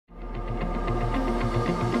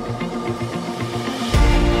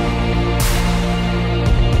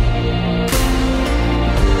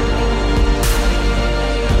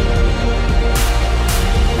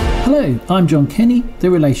Hello, I'm John Kenny, the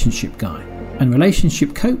Relationship Guy and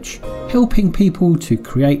Relationship Coach, helping people to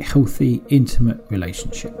create healthy, intimate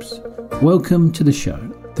relationships. Welcome to the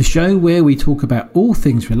show where we talk about all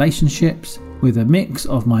things relationships with a mix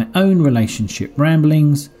of my own relationship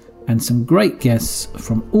ramblings and some great guests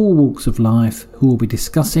from all walks of life who will be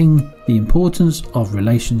discussing the importance of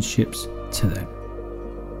relationships to them.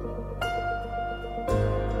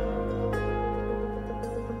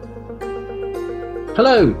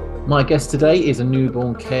 Hello, my guest today is a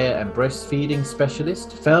newborn care and breastfeeding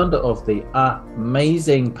specialist, founder of the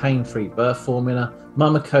amazing Pain-Free Birth Formula,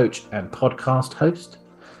 mama coach and podcast host.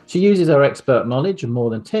 She uses her expert knowledge and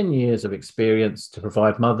more than 10 years of experience to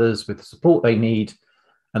provide mothers with the support they need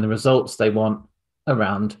and the results they want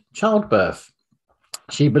around childbirth.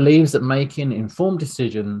 She believes that making informed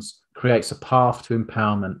decisions creates a path to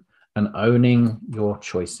empowerment and owning your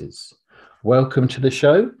choices. Welcome to the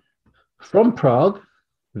show. From Prague,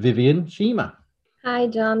 Vivian Shima. Hi,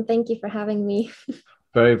 John. Thank you for having me.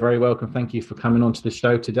 Very, very welcome. Thank you for coming on to the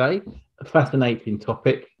show today. A fascinating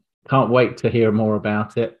topic. Can't wait to hear more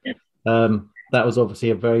about it. That was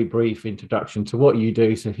obviously a very brief introduction to what you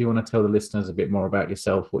do. So if you want to tell the listeners a bit more about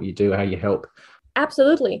yourself, what you do, how you help.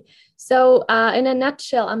 Absolutely. So in a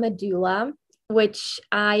nutshell, I'm a doula, which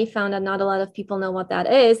I found that not a lot of people know what that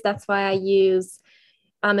is. That's why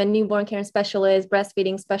I'm a newborn care specialist,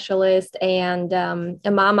 breastfeeding specialist, and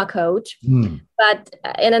a mama coach. But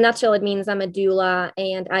in a nutshell, it means I'm a doula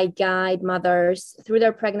and I guide mothers through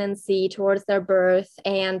their pregnancy, towards their birth,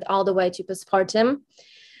 and all the way to postpartum,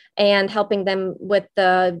 and helping them with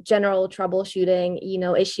the general troubleshooting,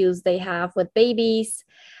 issues they have with babies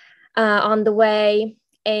on the way.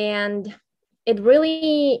 And I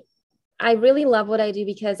really love what I do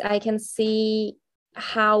because I can see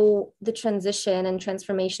how the transition and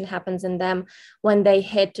transformation happens in them when they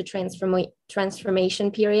hit the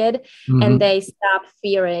transformation period and they stop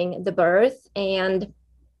fearing the birth. And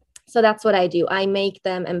so that's what I do. I make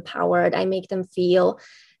them empowered. I make them feel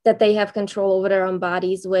that they have control over their own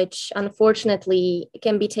bodies, which unfortunately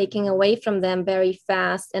can be taken away from them very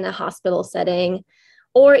fast in a hospital setting,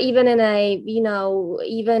 or even in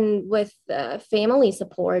even with family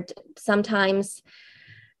support. Sometimes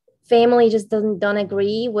family just don't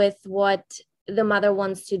agree with what the mother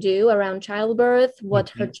wants to do around childbirth,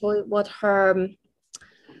 what her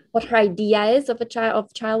idea is of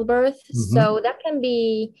childbirth. So that can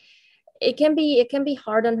be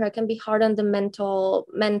hard on her. It can be hard on the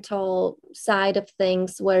mental side of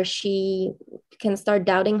things, where she can start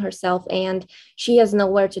doubting herself and she has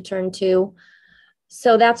nowhere to turn to.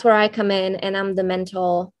 So that's where I come in, and I'm the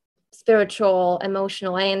mental, spiritual,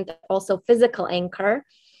 emotional, and also physical anchor.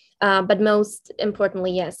 But most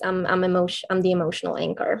importantly, yes, I'm the emotional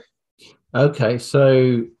anchor. Okay,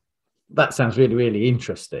 so that sounds really, really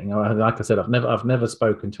interesting. Like I said, I've never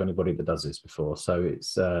spoken to anybody that does this before, so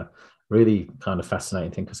it's really kind of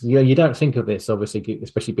fascinating thing, because you don't think of this, obviously,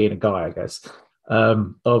 especially being a guy, I guess,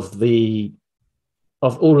 of all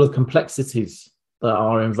of the complexities that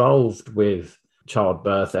are involved with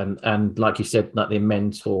childbirth, and like you said, like the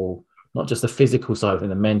mental, not just the physical side of it,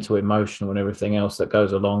 the mental, emotional, and everything else that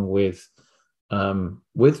goes along with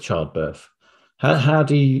childbirth. How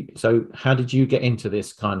did you get into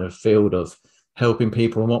this kind of field of helping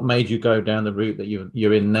people, and what made you go down the route that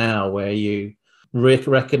you're in now, where you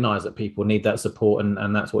recognize that people need that support,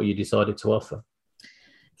 and that's what you decided to offer?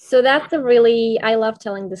 So I love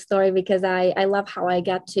telling the story because I love how I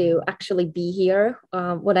got to actually be here,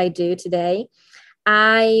 what I do today.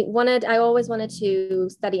 I always wanted to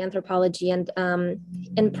study anthropology, and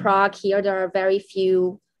in Prague here, there are very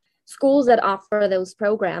few schools that offer those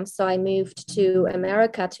programs. So I moved to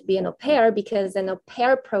America to be an au pair, because an au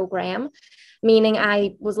pair program, meaning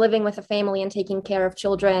I was living with a family and taking care of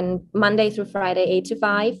children Monday through Friday, 8 to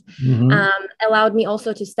 5, allowed me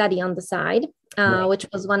also to study on the side, which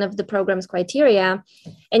was one of the program's criteria.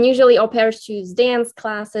 And usually au pairs choose dance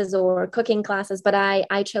classes or cooking classes, but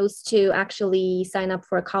I chose to actually sign up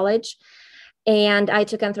for a college. And I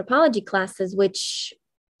took anthropology classes, which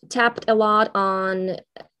tapped a lot on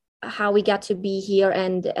how we got to be here,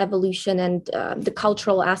 and evolution, and the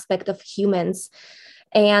cultural aspect of humans,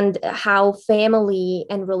 and how family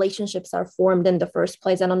and relationships are formed in the first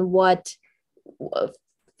place, and on what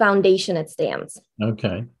foundation it stands.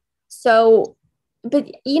 Okay. So,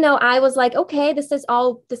 but, I was like, okay, this is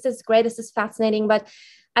great. This is fascinating. But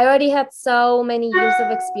I already had so many years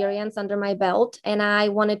of experience under my belt, and I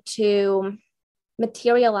wanted to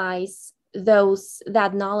materialize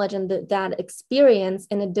that knowledge and that experience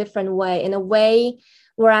in a different way, in a way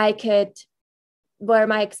where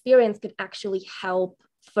my experience could actually help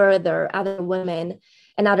further other women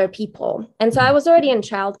and other people. And so I was already in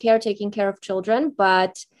childcare, taking care of children,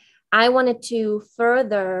 but I wanted to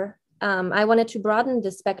I wanted to broaden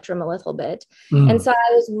the spectrum a little bit. And so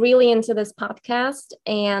I was really into this podcast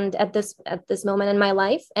and at this moment in my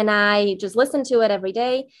life, and I just listened to it every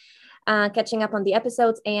day, catching up on the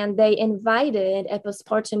episodes, and they invited a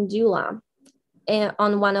postpartum doula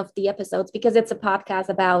on one of the episodes because it's a podcast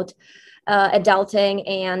about adulting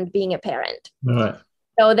and being a parent. Right.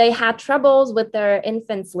 So they had troubles with their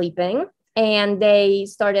infant sleeping, and they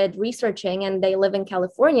started researching, and they live in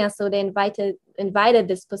California. So they invited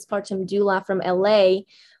this postpartum doula from LA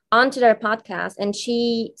onto their podcast, and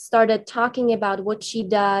she started talking about what she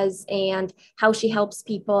does and how she helps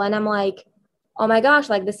people. And I'm like, oh my gosh,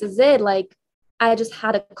 like this is it. Like I just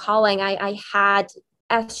had a calling. I had,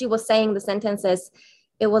 as she was saying the sentences,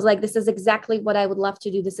 it was like, this is exactly what I would love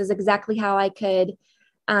to do. This is exactly how I could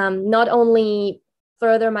not only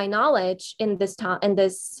further my knowledge in this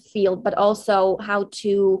field, but also how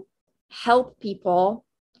to help people,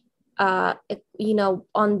 because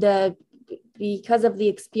of the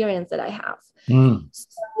experience that I have.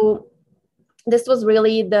 So this was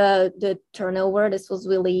really the turnover. This was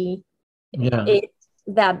really it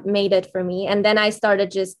that made it for me. And then I started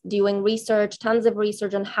just doing research, tons of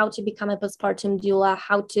research on how to become a postpartum doula,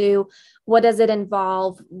 what does it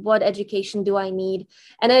involve? What education do I need?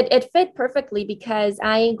 And it fit perfectly because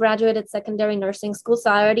I graduated secondary nursing school. So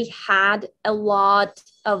I already had a lot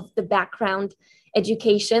of the background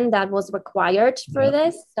education that was required for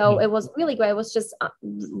this. So it was really great. It was just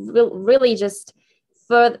really just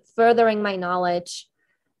furthering my knowledge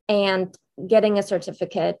and getting a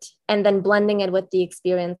certificate and then blending it with the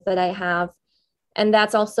experience that I have. And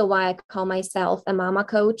that's also why I call myself a mama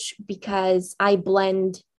coach, because I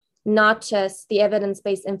blend not just the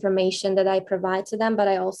evidence-based information that I provide to them, but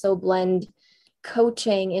I also blend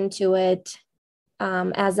coaching into it.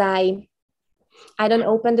 As I don't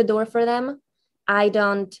open the door for them. I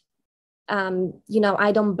don't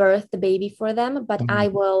birth the baby for them, but I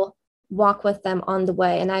will walk with them on the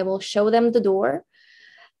way, and I will show them the door.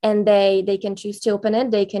 And they can choose to open it.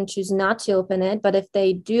 They can choose not to open it. But if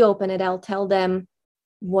they do open it, I'll tell them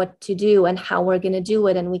what to do and how we're going to do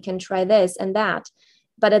it. And we can try this and that.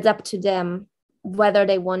 But it's up to them whether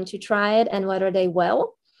they want to try it and whether they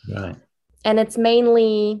will. Right. And it's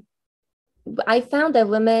mainly, I found that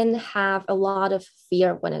women have a lot of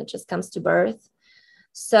fear when it just comes to birth.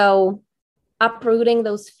 So uprooting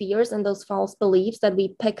those fears and those false beliefs that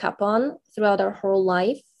we pick up on throughout our whole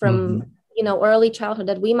life from early childhood,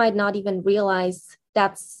 that we might not even realize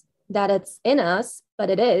that it's in us, but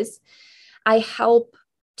it is. I help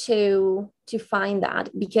to find that,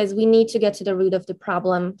 because we need to get to the root of the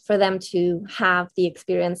problem for them to have the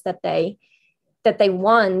experience that they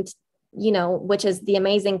want, which is the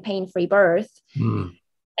amazing pain-free birth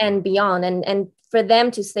and beyond, and for them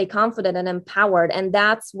to stay confident and empowered. And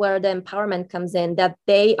that's where the empowerment comes in, that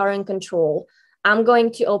they are in control. I'm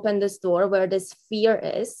going to open this door where this fear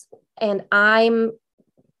is, and I'm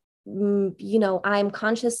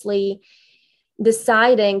consciously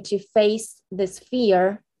deciding to face this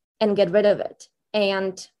fear and get rid of it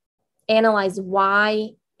and analyze why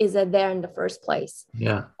is it there in the first place.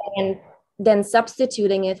 Yeah. And then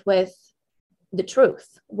substituting it with the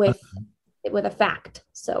truth, with a fact.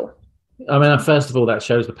 So, I mean, first of all, that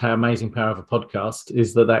shows the amazing power of a podcast,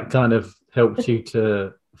 is that kind of helped you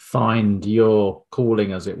to find your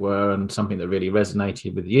calling, as it were, and something that really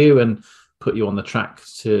resonated with you and put you on the track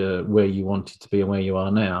to where you wanted to be and where you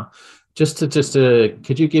are now. Just to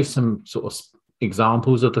could you give some sort of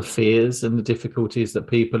examples of the fears and the difficulties that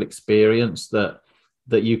people experience that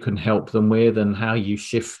you can help them with, and how you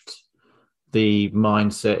shift the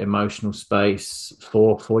mindset, emotional space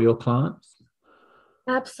for your clients?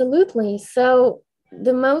 Absolutely. So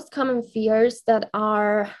the most common fears that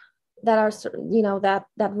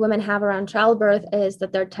women have around childbirth is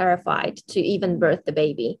that they're terrified to even birth the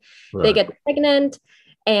baby. Right. They get pregnant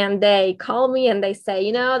and they call me and they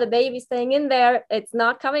say, the baby's staying in there. It's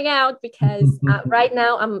not coming out because right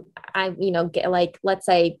now let's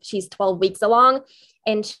say she's 12 weeks along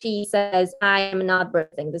and she says, I am not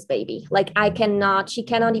birthing this baby. Like she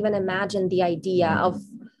cannot even imagine the idea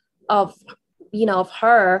of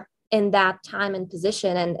her in that time and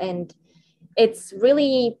position. And it's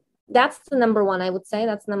really, that's the number one, I would say.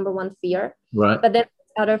 That's number one fear. Right. But then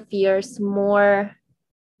other fears, more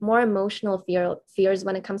emotional fears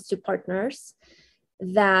when it comes to partners,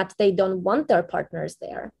 that they don't want their partners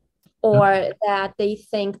there, or that they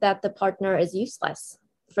think that the partner is useless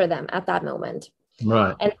for them at that moment.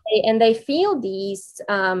 Right. And they feel these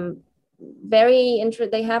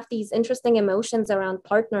they have these interesting emotions around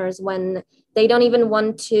partners when they don't even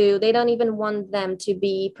want them to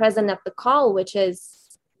be present at the call, which is,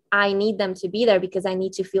 I need them to be there because I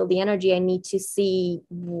need to feel the energy. I need to see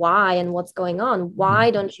why and what's going on.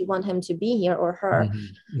 Why don't you want him to be here or her?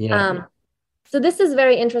 Yeah. So this is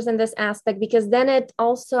very interesting, this aspect, because then it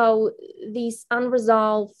also, these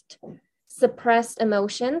unresolved, suppressed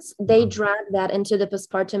emotions, they drag that into the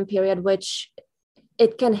postpartum period, which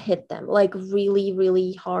it can hit them like really,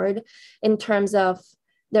 really hard in terms of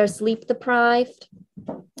they're sleep deprived,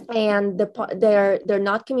 and they're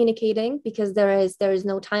not communicating because there is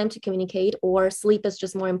no time to communicate, or sleep is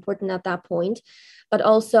just more important at that point. But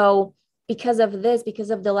also because of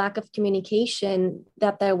the lack of communication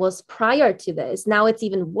that there was prior to this, now it's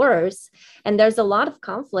even worse, and there's a lot of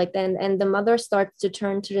conflict, and the mother starts to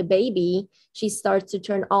turn to the baby. She starts to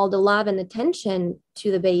turn all the love and attention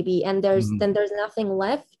to the baby, and there's nothing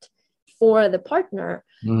left for the partner.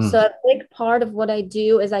 So a big part of what I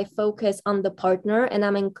do is I focus on the partner, and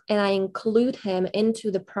I include him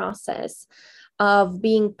into the process of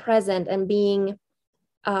being present and being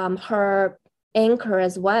her anchor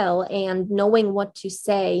as well, and knowing what to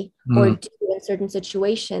say or do in certain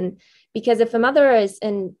situation. Because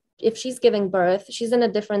if she's giving birth, she's in a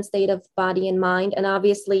different state of body and mind, and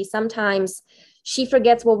obviously sometimes she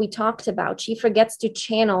forgets what we talked about. She forgets to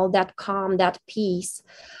channel that calm, that peace,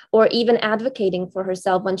 or even advocating for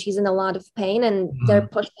herself when she's in a lot of pain and they're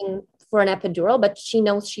pushing for an epidural, but she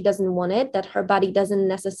knows she doesn't want it, that her body doesn't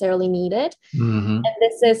necessarily need it. And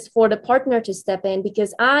this is for the partner to step in,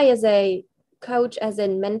 because I, as a coach, as a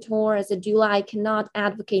mentor, as a doula, I cannot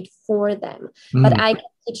advocate for them, but I can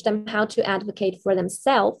teach them how to advocate for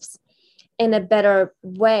themselves in a better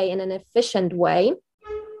way, in an efficient way.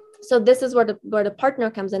 So this is where the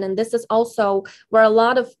partner comes in. And this is also where a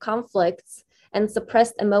lot of conflicts and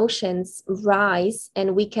suppressed emotions rise,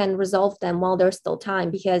 and we can resolve them while there's still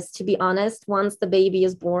time. Because to be honest, once the baby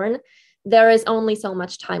is born, there is only so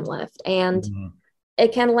much time left, and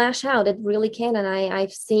it can lash out. It really can. And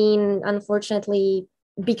I've seen, unfortunately,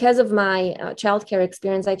 because of my childcare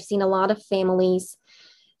experience, I've seen a lot of families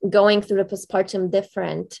going through the postpartum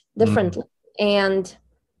differently. And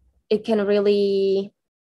it can really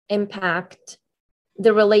impact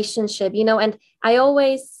the relationship, and I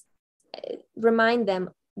always remind them,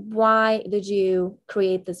 why did you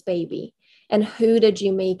create this baby, and who did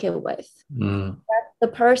you make it with? That's the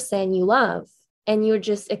person you love, and you're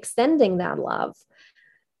just extending that love.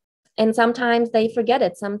 And sometimes they forget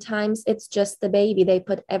it. Sometimes it's just the baby. They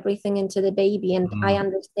put everything into the baby, and I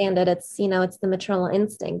understand that it's the maternal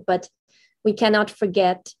instinct, but we cannot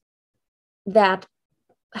forget that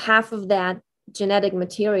half of that genetic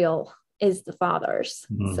material is the father's.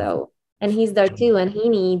 So, and he's there too, and he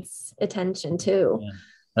needs attention too.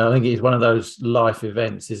 I think it's one of those life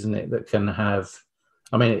events, isn't it, that can have,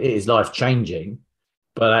 it is life changing,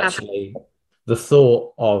 but actually the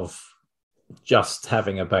thought of just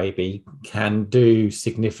having a baby can do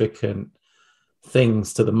significant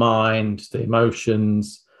things to the mind, the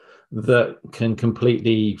emotions, that can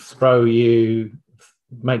completely throw you,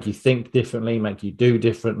 make you think differently, make you do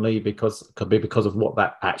differently, because it could be because of what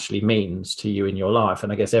that actually means to you in your life.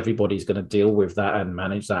 And I guess everybody's going to deal with that and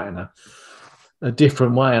manage that in a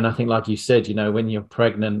different way. And I think, like you said, when you're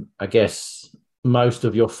pregnant, I guess most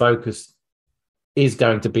of your focus is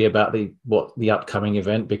going to be about the upcoming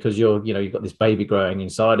event, because you've got this baby growing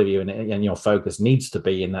inside of you, and your focus needs to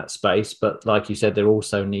be in that space. But like you said, there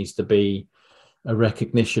also needs to be a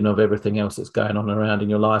recognition of everything else that's going on around in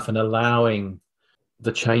your life, and allowing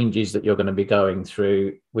the changes that you're going to be going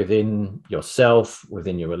through within yourself,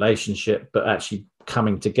 within your relationship, but actually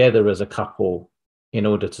coming together as a couple in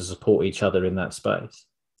order to support each other in that space.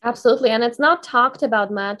 Absolutely. And it's not talked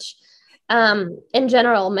about much. In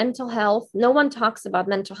general, mental health, no one talks about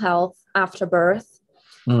mental health after birth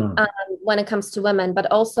when it comes to women,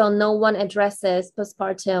 but also no one addresses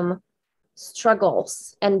postpartum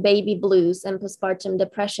struggles and baby blues and postpartum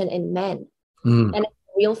depression in men. And it's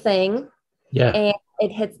a real thing. Yeah. And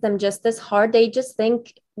it hits them just as hard. They just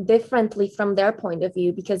think differently from their point of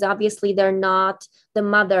view, because obviously they're not the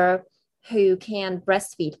mother who can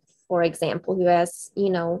breastfeed, for example,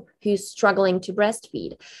 who's struggling to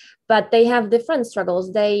breastfeed. But they have different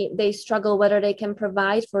struggles. They struggle whether they can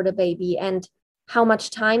provide for the baby, and how much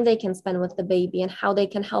time they can spend with the baby, and how they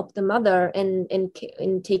can help the mother in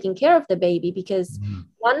taking care of the baby, because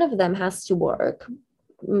one of them has to work.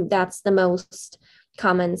 That's the most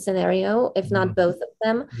common scenario, if not both of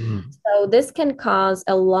them. So this can cause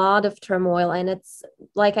a lot of turmoil. And it's,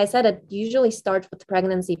 like I said, it usually starts with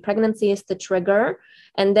pregnancy. Pregnancy is the trigger,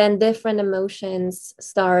 and then different emotions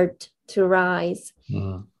start to rise.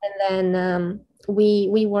 Mm. And then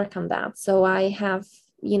we work on that. So I have,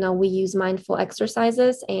 we use mindful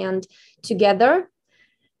exercises and together,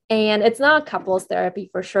 and it's not couples therapy,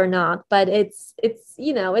 for sure not, but it's it's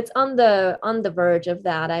on the verge of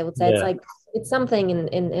that. I would say it's Yeah. like it's something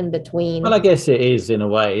in Well, between. I guess it is in a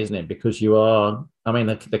way, isn't it? Because you are, I mean,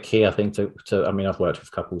 the key, I think, I mean, I've worked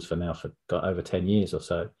with couples for got over 10 years or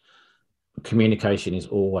so. Communication is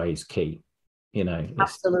always key,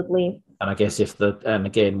 Absolutely. and I guess and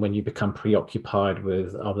again, when you become preoccupied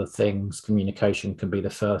with other things, communication can be the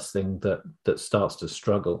first thing that starts to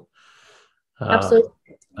struggle. Absolutely.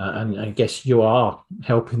 And I guess you are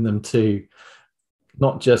helping them to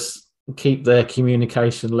not just keep their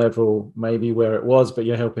communication level maybe where it was, but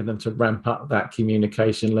you're helping them to ramp up that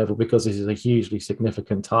communication level, because this is a hugely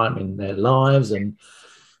significant time in their lives, and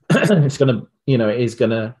it's going to, it is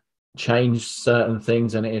going to change certain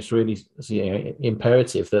things, and it's really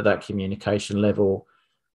imperative that communication level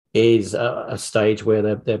is a stage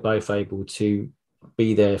where they're both able to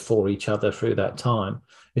be there for each other through that time.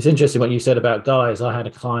 It's interesting what you said about guys. I had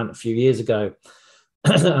a client a few years ago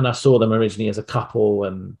and I saw them originally as a couple,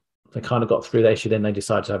 and they kind of got through the issue. Then they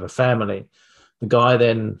decided to have a family. The guy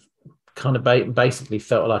then kind of basically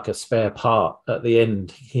felt like a spare part at the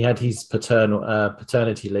end. He had his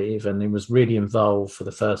paternity leave, and he was really involved for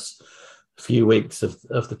the first few weeks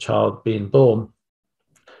of the child being born,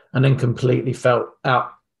 and then completely felt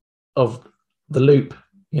out of the loop,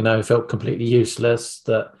 felt completely useless.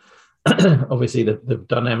 That obviously the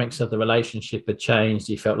dynamics of the relationship had changed.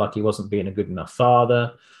 He felt like he wasn't being a good enough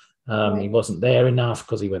father. He wasn't there enough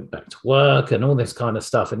because he went back to work and all this kind of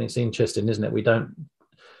stuff. And it's interesting, isn't it? We don't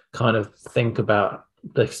kind of think about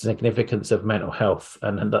the significance of mental health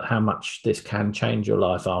and how much this can change your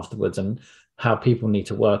life afterwards, and how people need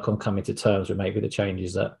to work on coming to terms with maybe the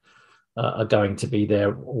changes that are going to be there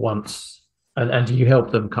once. And do you help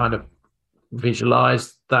them kind of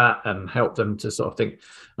visualize that and help them to sort of think?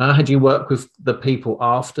 Had you worked with the people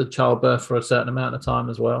after childbirth for a certain amount of time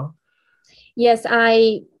as well? Yes,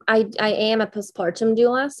 I am a postpartum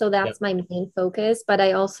doula, so that's Yep. my main focus. But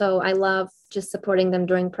I love just supporting them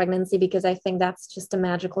during pregnancy, because I think that's just a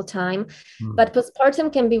magical time. But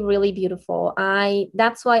postpartum can be really beautiful.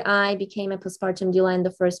 That's why I became a postpartum doula in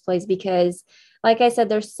the first place, because, like I said,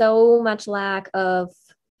 there's so much lack of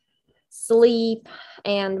sleep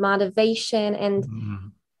and motivation, and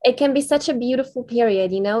it can be such a beautiful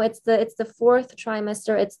period. It's the fourth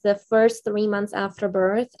trimester, it's the first 3 months after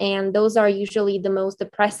birth, and those are usually the most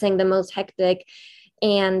depressing, the most hectic,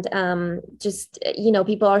 and just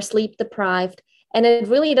people are sleep deprived, and it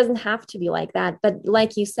really doesn't have to be like that. But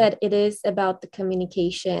like you said, it is about the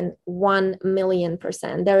communication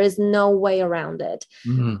 1,000,000%. There is no way around it.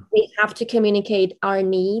 We have to communicate our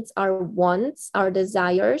needs, our wants, our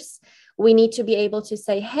desires. We need to be able to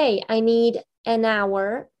say, hey, I need an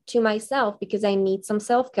hour to myself because I need some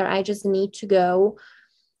self-care. I just need to go,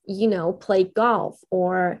 play golf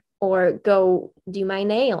or go do my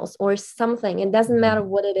nails or something. It doesn't matter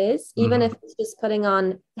what it is, even if it's just putting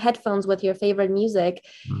on headphones with your favorite music.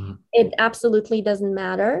 It absolutely doesn't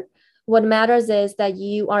matter. What matters is that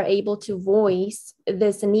you are able to voice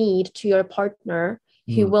this need to your partner,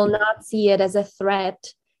 who will not see it as a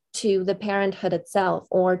threat to the parenthood itself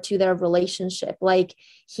or to their relationship, like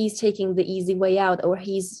he's taking the easy way out, or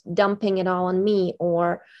he's dumping it all on me,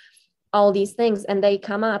 or all these things. And they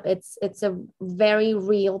come up. It's a very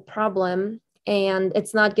real problem, and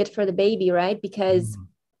it's not good for the baby, right? Because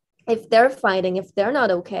if they're fighting, if they're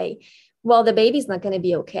not okay, well, the baby's not going to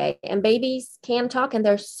be okay. And babies can talk, and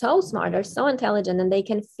they're so smart, they're so intelligent, and they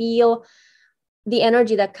can feel the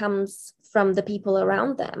energy that comes from the people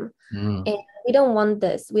around them. And we don't want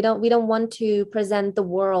this. We don't want to present the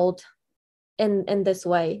world in this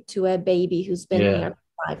way to a baby who's been here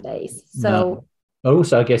for 5 days. So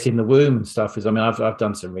also, I guess in the womb and stuff is, I mean, I've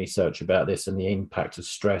done some research about this and the impact of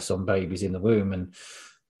stress on babies in the womb, and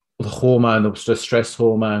the stress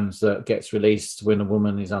hormones that gets released when a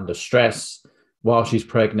woman is under stress while she's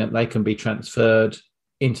pregnant, they can be transferred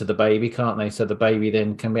into the baby, can't they? So the baby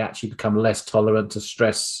then can actually become less tolerant to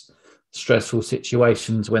stressful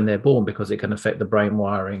situations when they're born, because it can affect the brain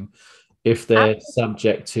wiring if they're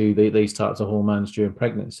subject to these types of hormones during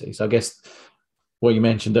pregnancy. So I guess what you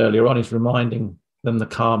mentioned earlier on is reminding them the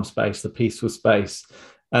calm space, the peaceful space.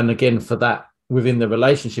 And again, for that, within the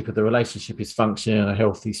relationship, if the relationship is functioning in a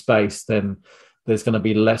healthy space, then there's going to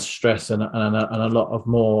be less stress and a lot of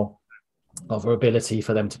more of an ability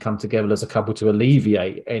for them to come together as a couple to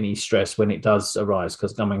alleviate any stress when it does arise.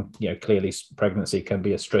 Because, I mean, clearly pregnancy can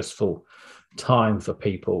be a stressful time for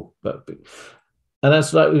people. But And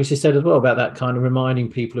that's like we said as well about that kind of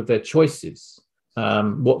reminding people of their choices,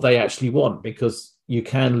 what they actually want, because you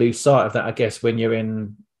can lose sight of that, I guess, when you're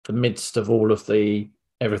in the midst of all of the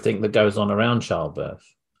everything that goes on around childbirth.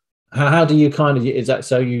 How do you kind of, is that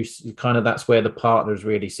so you kind of, that's where the partner is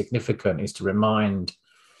really significant, is to remind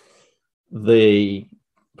the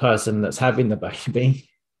person that's having the baby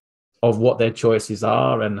of what their choices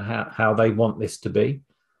are and how they want this to be?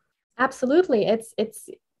 Absolutely. It's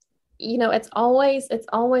it's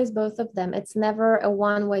always both of them. It's never a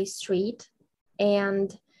one-way street.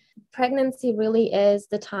 And pregnancy really is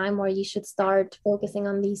the time where you should start focusing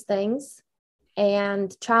on these things.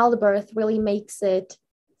 And childbirth really makes it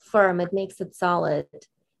firm, it makes it solid.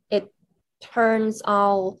 It turns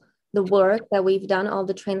all the work that we've done, all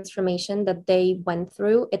the transformation that they went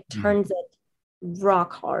through, it turns it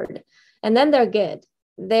rock hard. And then they're good.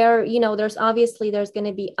 There's going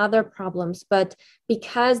to be other problems, but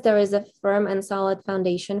because there is a firm and solid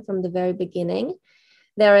foundation from the very beginning,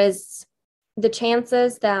 there is the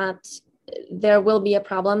chances that there will be a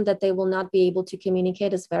problem that they will not be able to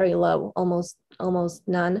communicate is very low, almost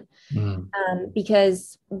none,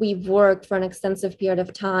 because we've worked for an extensive period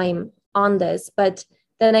of time on this. But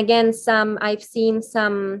then again, I've seen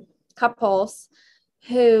some couples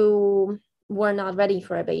who were not ready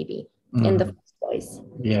for a baby in the first place.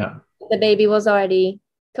 Yeah. The baby was already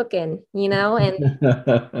cooking, and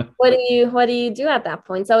what do you do at that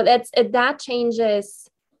point? So that changes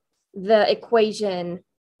the equation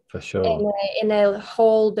for sure in a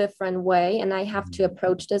whole different way. And I have to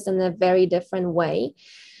approach this in a very different way,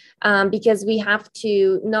 because we have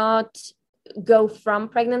to not go from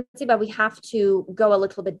pregnancy, but we have to go a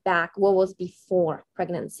little bit back. What was before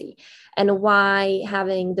pregnancy and why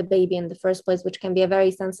having the baby in the first place, which can be a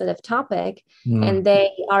very sensitive topic. And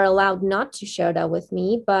they are allowed not to share that with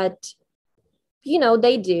me, but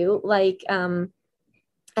they do. Like, I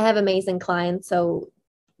have amazing clients, so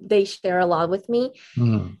they share a lot with me.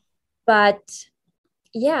 But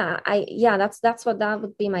that's what that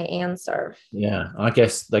would be my answer. Yeah, I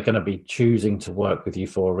guess they're going to be choosing to work with you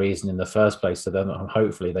for a reason in the first place. So then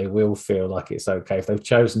hopefully they will feel like it's okay if they've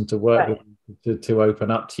chosen to work with you, to open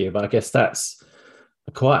up to you. But I guess that's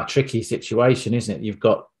quite a tricky situation, isn't it? You've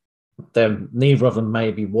got them, neither of them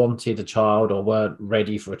maybe wanted a child or weren't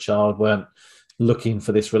ready for a child, weren't looking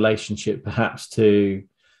for this relationship perhaps to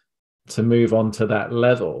move on to that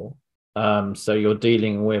level. So you're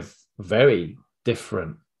dealing with very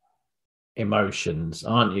different emotions,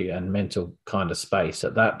 aren't you, and mental kind of space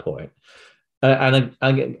at that point. And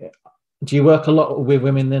do you work a lot with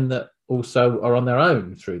women then that also are on their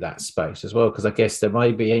own through that space as well? Because I guess there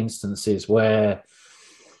may be instances where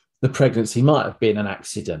the pregnancy might have been an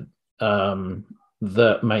accident,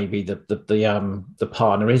 that maybe the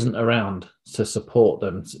partner isn't around to support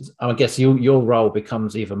them. I guess your role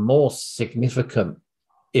becomes even more significant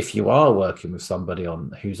if you are working with somebody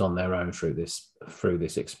who's on their own through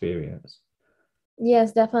this experience.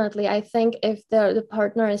 Yes, definitely. I think if the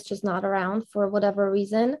partner is just not around for whatever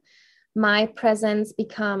reason, my presence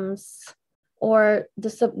becomes, or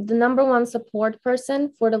the number one support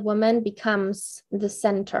person for the woman becomes the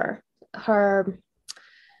center, her,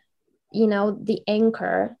 the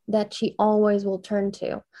anchor that she always will turn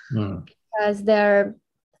to, because there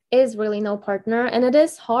is really no partner. And it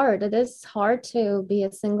is hard to be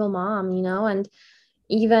a single mom, and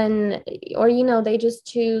even, or they just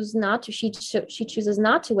choose not to, she chooses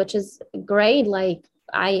not to, which is great. Like,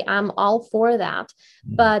 I am all for that,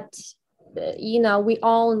 but we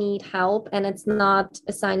all need help, and it's not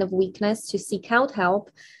a sign of weakness to seek out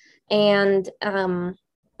help. And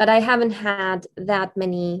but I haven't had that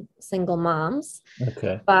many single moms.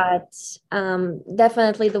 Okay. But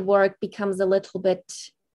definitely the work becomes a little bit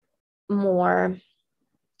more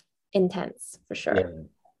intense, for sure.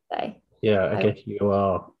 Yeah, I guess you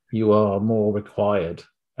are more required,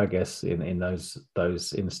 I guess, in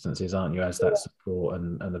those instances, aren't you, as that support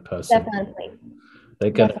and the person definitely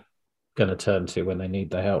they're gonna turn to when they need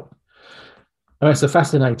the help. I mean, it's a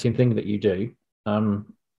fascinating thing that you do.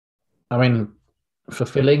 I mean,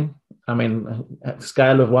 fulfilling. I mean, at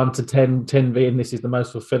scale of 1 to 10, 10 being this is the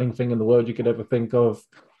most fulfilling thing in the world you could ever think of.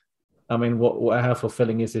 I mean, how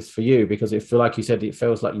fulfilling is this for you? Because it feels like you said, it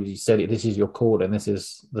feels like you said it. This is your call, and this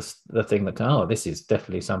is the thing that this is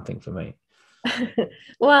definitely something for me.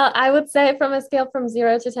 Well, I would say from a scale from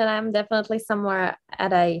 0 to 10, I'm definitely somewhere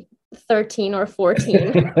at a 13 or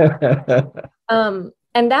 14.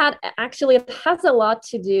 And that actually has a lot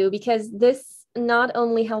to do, because this not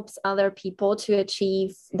only helps other people to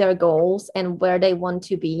achieve their goals and where they want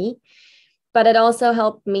to be, but it also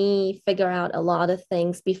helped me figure out a lot of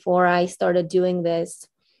things before I started doing this,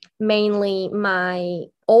 mainly my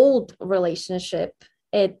old relationship,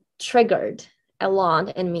 it triggered a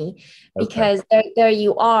lot in me because there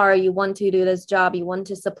you are, you want to do this job, you want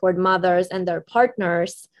to support mothers and their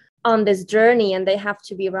partners on this journey, and they have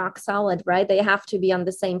to be rock solid, right? They have to be on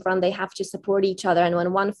the same front, they have to support each other, and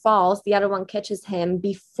when one falls, the other one catches him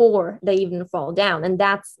before they even fall down, and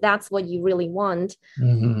that's what you really want.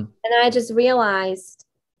 And I just realized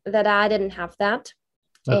that I didn't have that.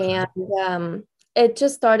 And it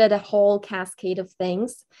just started a whole cascade of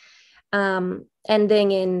things,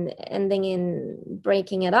 ending in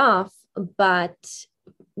breaking it off, but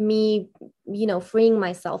me, freeing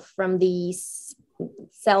myself from these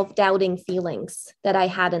self-doubting feelings that I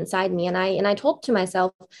had inside me. And I told to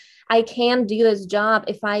myself, I can't do this job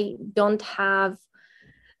if I don't have,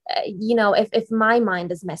 if my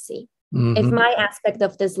mind is messy, if my aspect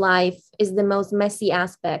of this life is the most messy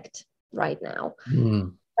aspect right now.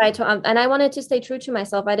 And I wanted to stay true to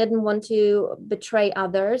myself. I didn't want to betray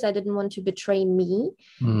others. I didn't want to betray me.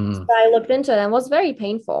 So I looked into it, and it was very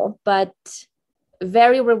painful, but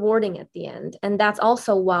very rewarding at the end. And that's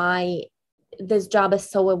also why this job is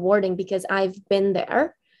so rewarding, because I've been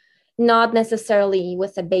there, not necessarily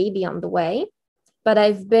with a baby on the way, but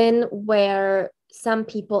I've been where some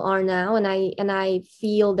people are now, and I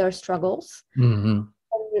feel their struggles. And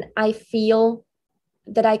I feel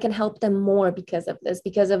that I can help them more because of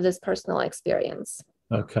this personal experience.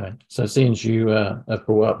 Okay. So since you have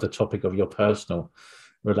brought up the topic of your personal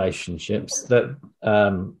relationships, that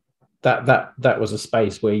was a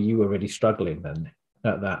space where you were really struggling then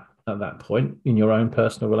at that point in your own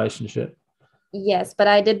personal relationship. Yes, but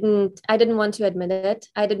I didn't want to admit it.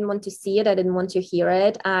 I didn't want to see it. I didn't want to hear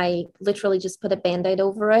it. I literally just put a Band-Aid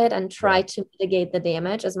over it and tried to mitigate the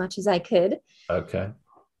damage as much as I could. Okay.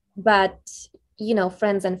 But,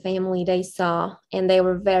 friends and family, they saw, and they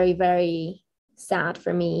were very, very sad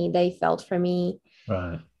for me. They felt for me.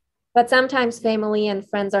 Right. But sometimes family and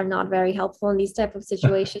friends are not very helpful in these type of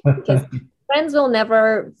situations, because friends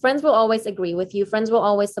will always agree with you. Friends will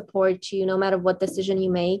always support you no matter what decision you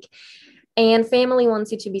make. And family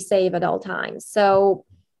wants you to be safe at all times. So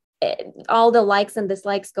all the likes and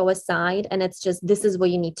dislikes go aside, and it's just, this is what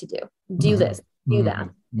you need to do. Do this, do that,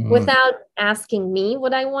 without asking me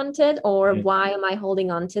what I wanted or why am I holding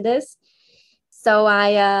on to this. So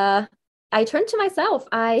I turned to myself.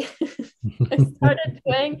 I started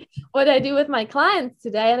doing what I do with my clients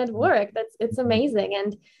today, and it worked. It's amazing.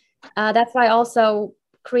 And that's why I also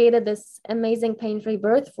created this amazing pain-free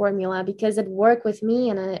birth formula, because it worked with me,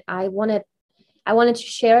 and I wanted to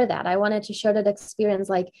share that. I wanted to share that experience.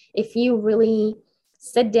 Like, if you really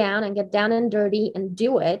sit down and get down and dirty and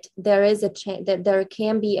do it, there is a change. There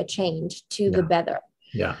can be a change to the better.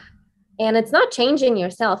 Yeah. And it's not changing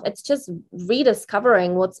yourself. It's just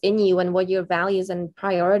rediscovering what's in you and what your values and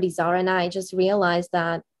priorities are. And I just realized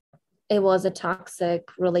that it was a toxic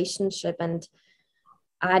relationship, and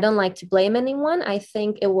I don't like to blame anyone. I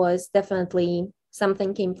think it was definitely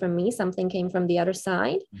something came from me, something came from the other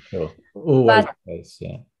side. Sure. Always the case,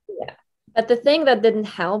 yeah. But the thing that didn't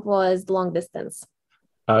help was long distance.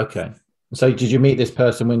 Okay. So did you meet this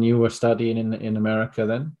person when you were studying in America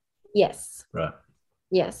then? Yes. Right.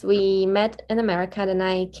 Yes, we met in America, and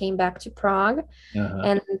I came back to Prague,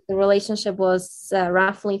 and the relationship was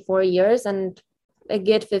roughly 4 years, and a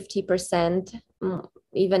good 50%,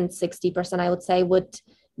 even 60%, I would say, would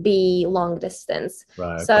be long distance.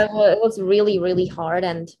 Right. So it was really, really hard,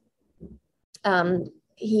 and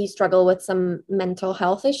he struggled with some mental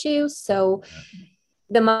health issues. So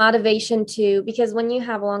the motivation because when you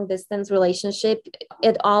have a long distance relationship,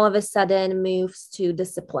 it all of a sudden moves to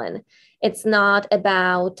discipline. It's not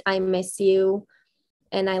about, I miss you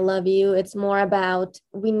and I love you. It's more about,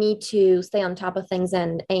 we need to stay on top of things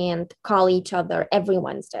and call each other every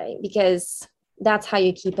Wednesday, because that's how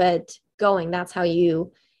you keep it going. That's how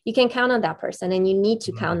you can count on that person, and you need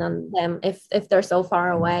to count on them if they're so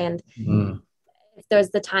far away, and if there's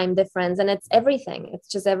the time difference, and it's everything. It's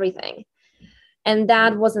just everything. And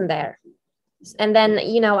that wasn't there. And then,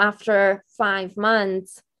 after 5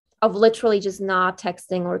 months of literally just not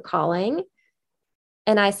texting or calling,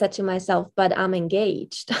 and I said to myself, but I'm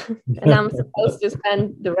engaged and I'm supposed to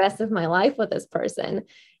spend the rest of my life with this person,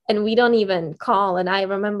 and we don't even call. And I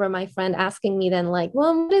remember my friend asking me then, like,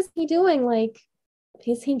 well, what is he doing? Like,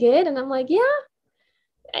 is he good? And I'm like, he's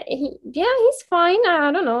fine.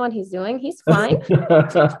 I don't know what he's doing. He's fine.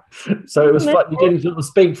 So it was fun. You didn't sort of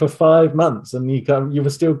speak for 5 months, and you were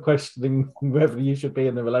still questioning whether you should be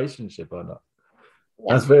in the relationship or not.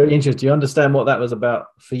 Yeah. That's very interesting. Do you understand what that was about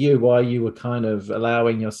for you? Why you were kind of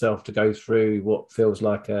allowing yourself to go through what feels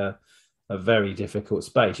like a a very difficult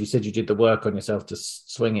space. You said you did the work on yourself to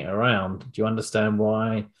swing it around. Do you understand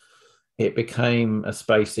why it became a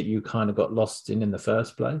space that you kind of got lost in the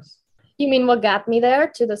first place? You mean what got me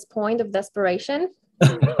there to this point of desperation?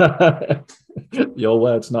 Your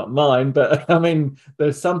words, not mine. But I mean,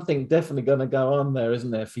 there's something definitely going to go on there,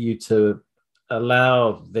 isn't there, for you to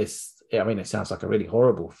allow this? I mean, it sounds like a really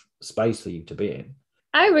horrible space for you to be in.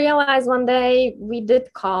 I realized one day we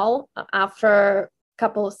did call after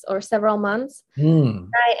couple or several months.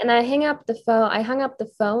 I hung up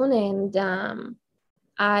the phone and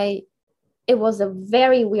it was a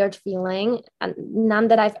very weird feeling and none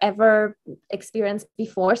that I've ever experienced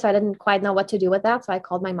before. So I didn't quite know what to do with that. So I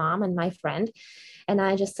called my mom and my friend and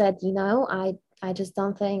I just said, I just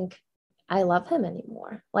don't think I love him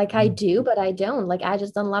anymore. Like I do, but I don't. Like I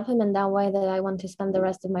just don't love him in that way that I want to spend the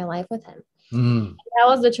rest of my life with him. That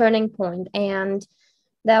was the turning point. And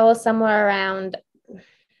that was somewhere around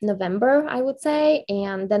November, I would say.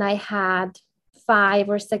 And then I had 5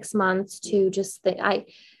 or 6 months to just think.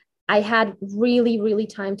 I had really, really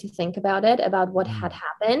time to think about it, about what had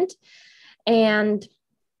happened. And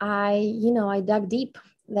I dug deep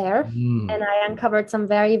there and I uncovered some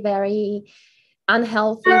very, very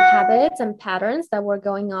unhealthy habits and patterns that were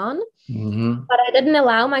going on. But I didn't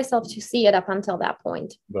allow myself to see it up until that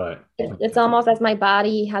point. Right. It's almost as my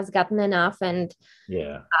body has gotten enough. And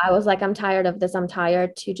I was like, I'm tired of this. I'm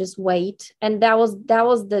tired to just wait. And that was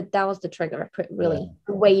the trigger, really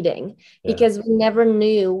waiting, because we never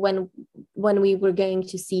knew when we were going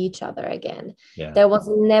to see each other again. There was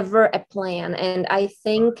never a plan. And I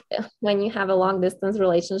think when you have a long distance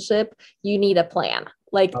relationship, you need a plan.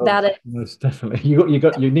 Like that is most definitely you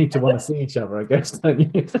need to want to see each other, I guess,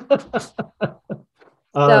 don't you?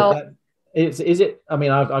 I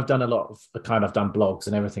mean, I've done a lot of I've done blogs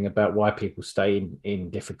and everything about why people stay in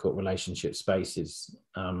difficult relationship spaces.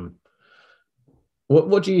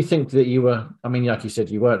 What do you think that you were? I mean, like you said,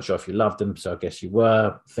 you weren't sure if you loved them, so I guess you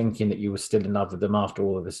were thinking that you were still in love with them after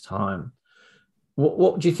all of this time.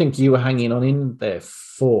 What do you think you were hanging on in there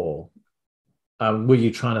for? Were you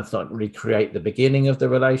trying to recreate the beginning of the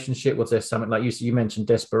relationship? Was there something like you mentioned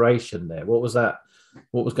desperation there? What was that?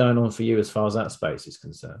 What was going on for you as far as that space is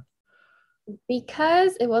concerned?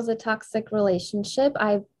 Because it was a toxic relationship,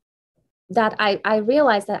 I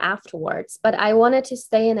realized that afterwards, but I wanted to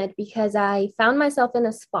stay in it because I found myself in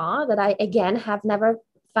a spa that I, again, have never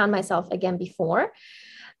found myself again before,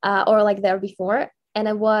 or like there before. And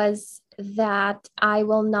it was that I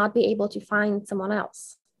will not be able to find someone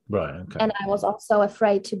else. Right. Okay. And I was also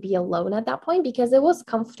afraid to be alone at that point because it was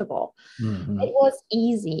comfortable. It was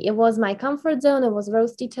easy. It was my comfort zone. It was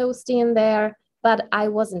roasty toasty in there, but I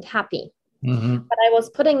wasn't happy. But I was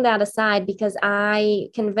putting that aside because I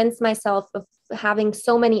convinced myself of having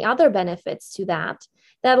so many other benefits to that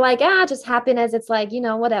like, just happiness. It's like,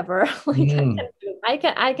 whatever. Like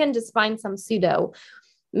I can just find some pseudo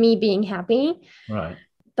me being happy. Right.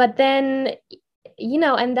 But then,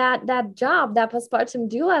 and that job, that postpartum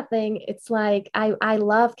doula thing, it's like, I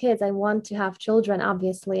love kids. I want to have children,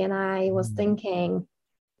 obviously. And I was thinking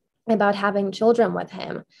about having children with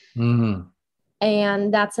him.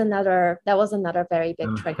 And that was another very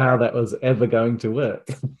big trigger. How that was ever going to work.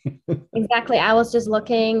 Exactly. I was just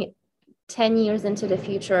looking 10 years into the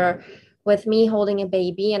future with me holding a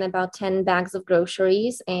baby and about 10 bags of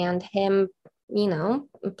groceries and him,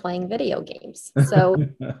 playing video games. So,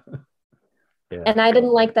 and I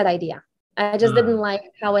didn't like that idea. I just didn't like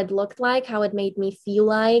how it looked like, how it made me feel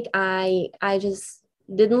like. I just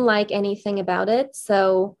didn't like anything about it.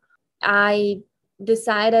 So I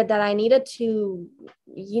decided that I needed to,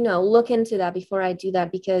 look into that before I do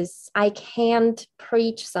that, because I can't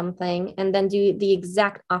preach something and then do the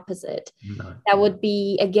exact opposite. No. That would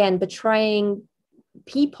be, again, betraying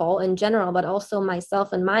people in general, but also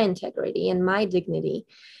myself and my integrity and my dignity.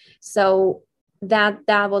 So that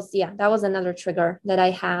was another trigger that I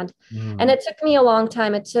had. And it took me a long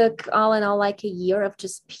time. It took all in all like a year of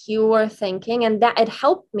just pure thinking, and that it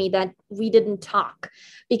helped me that we didn't talk,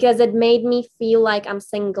 because it made me feel like I'm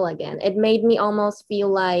single again. It made me almost feel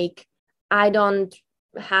like I don't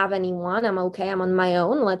have anyone. I'm okay. I'm on my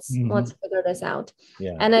own. Let's figure this out.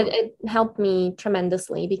 And it helped me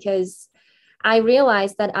tremendously, because I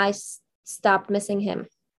realized that I stopped missing him.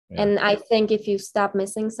 And I think if you stop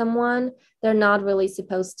missing someone, they're not really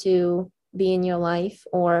supposed to be in your life,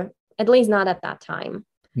 or at least not at that time.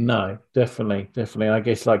 No, definitely. I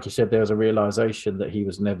guess, like you said, there was a realization that he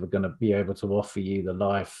was never going to be able to offer you the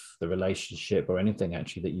life, the relationship, or anything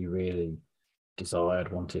actually that you really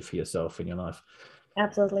desired, wanted for yourself in your life.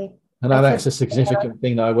 Absolutely. And that's a significant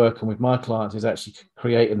thing that I work on with my clients, is actually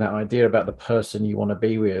creating that idea about the person you want to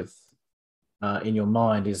be with in your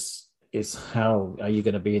mind is how are you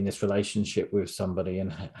going to be in this relationship with somebody,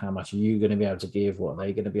 and how much are you going to be able to give, what are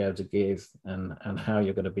they going to be able to give, and how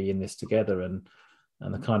you're going to be in this together, and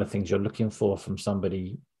the kind of things you're looking for from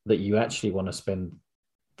somebody that you actually want to spend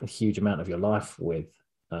a huge amount of your life with.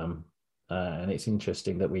 And it's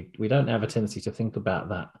interesting that we don't have a tendency to think about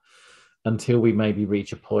that until we maybe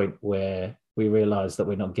reach a point where we realize that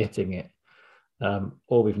we're not getting it,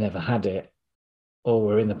 or we've never had it, or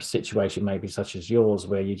we're in a situation maybe such as yours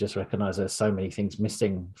where you just recognize there's so many things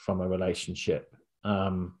missing from a relationship,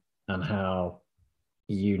 and how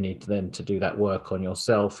you need then to do that work on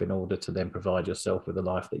yourself in order to then provide yourself with the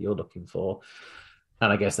life that you're looking for.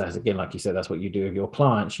 And I guess that's, again, like you said, that's what you do with your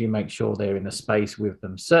clients. You make sure they're in a space with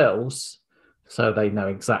themselves so they know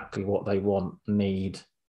exactly what they want, need,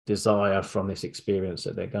 desire from this experience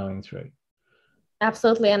that they're going through.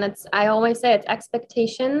 Absolutely. And I always say it's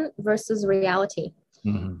expectation versus reality.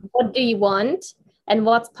 Mm-hmm. What do you want and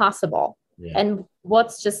what's possible? Yeah. And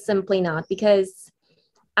what's just simply not? Because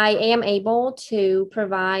I am able to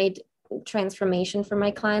provide transformation for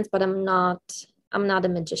my clients, but I'm not a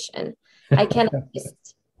magician. I cannot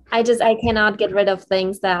I cannot get rid of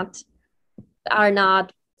things that are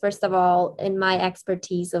not, first of all, in my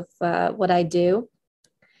expertise of what I do.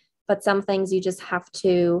 But some things you just have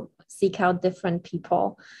to seek out different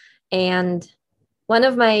people. And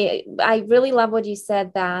I really love what you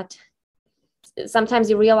said, that sometimes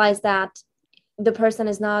you realize that the person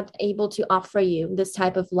is not able to offer you this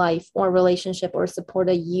type of life or relationship or support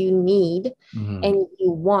that you need, mm-hmm. and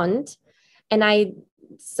you want. And I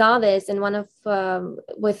saw this in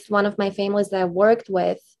with one of my families that I worked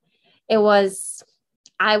with. I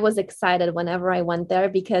was excited whenever I went there,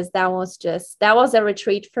 because that was a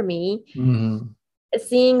retreat for me. Mm-hmm.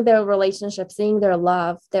 Seeing their relationship, seeing their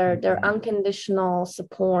love, their unconditional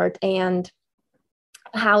support, and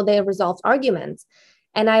how they resolve arguments.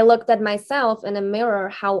 And I looked at myself in a mirror,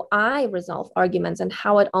 how I resolve arguments and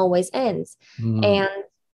how it always ends. Mm-hmm. And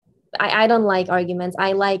I don't like arguments.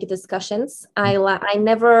 I like discussions.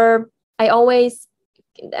 Mm-hmm.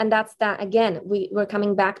 And that's that again, we're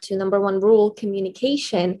coming back to number one rule,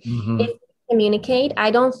 communication. Mm-hmm. If you communicate,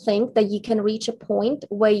 I don't think that you can reach a point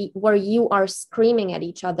where you are screaming at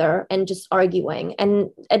each other and just arguing. And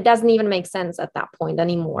it doesn't even make sense at that point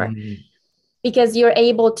anymore, mm-hmm. because you're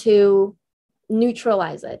able to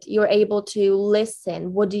neutralize it. You're able to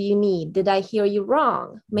listen. What do you need? Did I hear you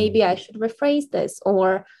wrong? Maybe I should rephrase this,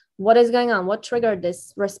 or what is going on? What triggered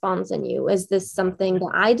this response in you? Is this something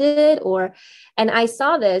that I did? And I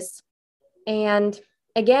saw this, and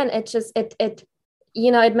again,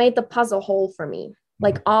 it made the puzzle whole for me.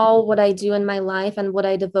 Like all what I do in my life and what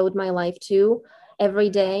I devote my life to every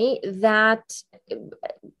day, that,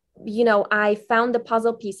 I found the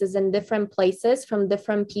puzzle pieces in different places from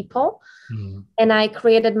different people. Mm-hmm. And I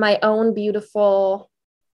created my own beautiful,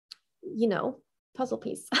 puzzle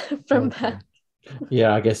piece from that.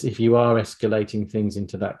 Yeah, I guess if you are escalating things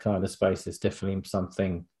into that kind of space, there's definitely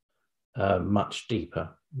something much deeper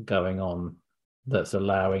going on that's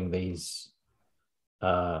allowing these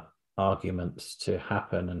arguments to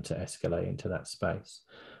happen and to escalate into that space.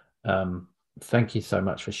 Thank you so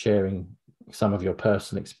much for sharing some of your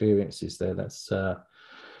personal experiences there. That's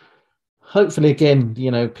hopefully, again,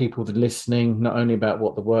 people that are listening, not only about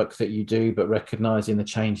what the work that you do, but recognizing the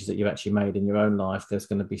changes that you've actually made in your own life. There's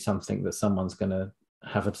going to be something that someone's going to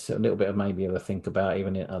have a little bit of maybe of a think about,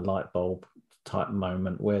 even in a light bulb type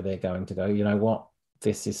moment, where they're going to go, you know what,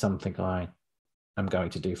 this is something I am going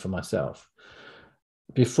to do for myself.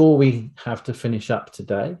 Before we have to finish up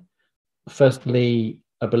today, firstly,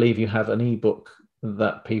 I believe you have an ebook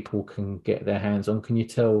that people can get their hands on. Can you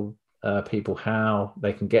tell people how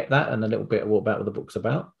they can get that, and a little bit about what the book's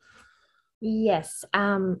about? Yes,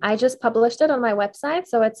 I just published it on my website,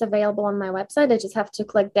 so it's available on my website. I just have to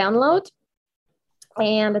click download,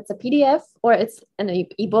 and it's a PDF, or it's an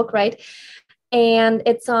ebook, right? And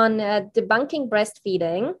it's on debunking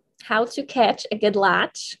breastfeeding, how to catch a good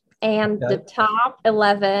latch, and the top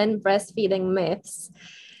 11 breastfeeding myths,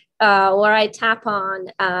 where I tap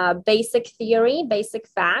on basic theory, basic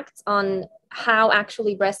facts on how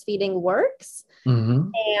actually breastfeeding works, mm-hmm.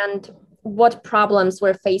 and what problems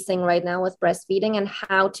we're facing right now with breastfeeding and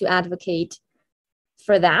how to advocate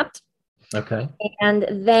for that. Okay. And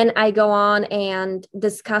then I go on and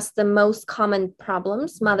discuss the most common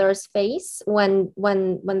problems mothers face when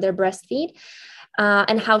they breastfeed,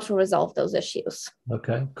 and how to resolve those issues.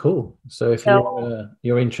 Okay, cool. So if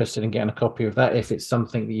you're interested in getting a copy of that, if it's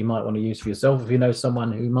something that you might want to use for yourself, if you know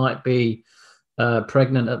someone who might be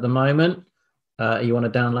pregnant at the moment, you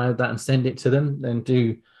want to download that and send it to them, then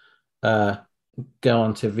do go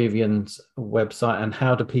onto Vivian's website, and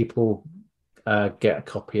how do people get a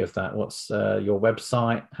copy of that? What's your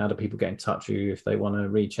website? How do people get in touch with you if they want to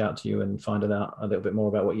reach out to you and find out a little bit more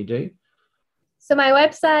about what you do? So my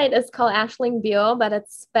website is called Aisling Bio, but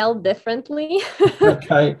it's spelled differently.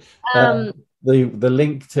 Okay. The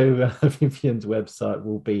link to Vivian's website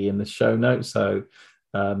will be in the show notes, so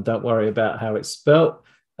don't worry about how it's spelled.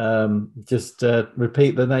 Just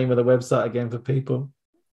repeat the name of the website again for people.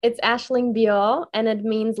 It's Aisling Bio, and it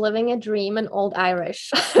means living a dream in Old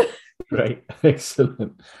Irish. Great,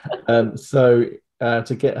 excellent. So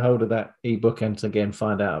to get hold of that ebook and to again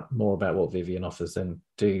find out more about what Vivian offers, then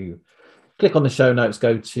do click on the show notes,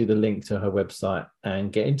 go to the link to her website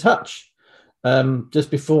and get in touch. Just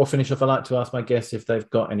before I finish off, I like to ask my guests if they've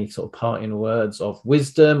got any sort of parting words of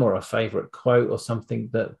wisdom or a favorite quote or something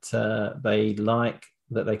that they like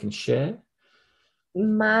that they can share.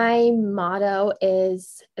 My motto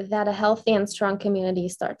is that a healthy and strong community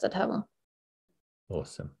starts at home.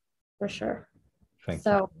 Awesome. For sure. Thank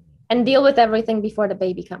you. And deal with everything before the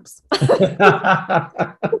baby comes.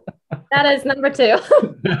 That is number 2.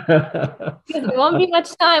 Because there won't be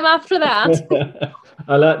much time after that.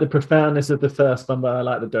 I like the profoundness of the first one, but I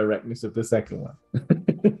like the directness of the second one.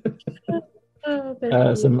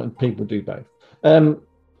 Some people do both.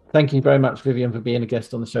 Thank you very much, Vivian, for being a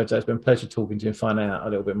guest on the show today. It's been a pleasure talking to you and finding out a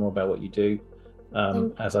little bit more about what you do.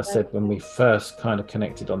 As I said, when we first kind of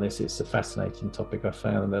connected on this, it's a fascinating topic. I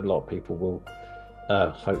found that a lot of people will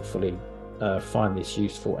hopefully find this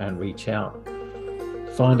useful and reach out.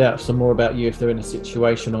 Find out some more about you if they're in a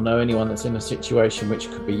situation or know anyone that's in a situation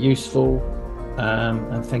which could be useful.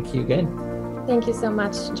 And thank you again. Thank you so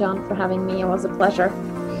much, John, for having me. It was a pleasure.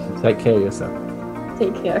 Take care of yourself.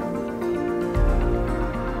 Take care.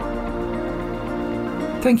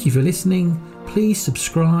 Thank you for listening. Please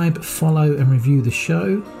subscribe, follow and review the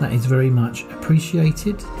show. That is very much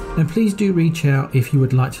appreciated. And please do reach out if you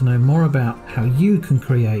would like to know more about how you can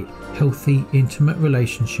create healthy, intimate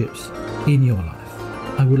relationships in your life.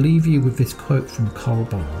 I will leave you with this quote from Carl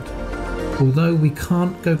Bard. Although we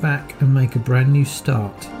can't go back and make a brand new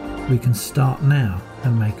start, we can start now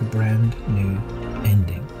and make a brand new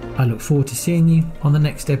ending. I look forward to seeing you on the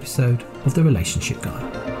next episode of The Relationship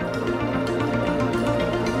Guy.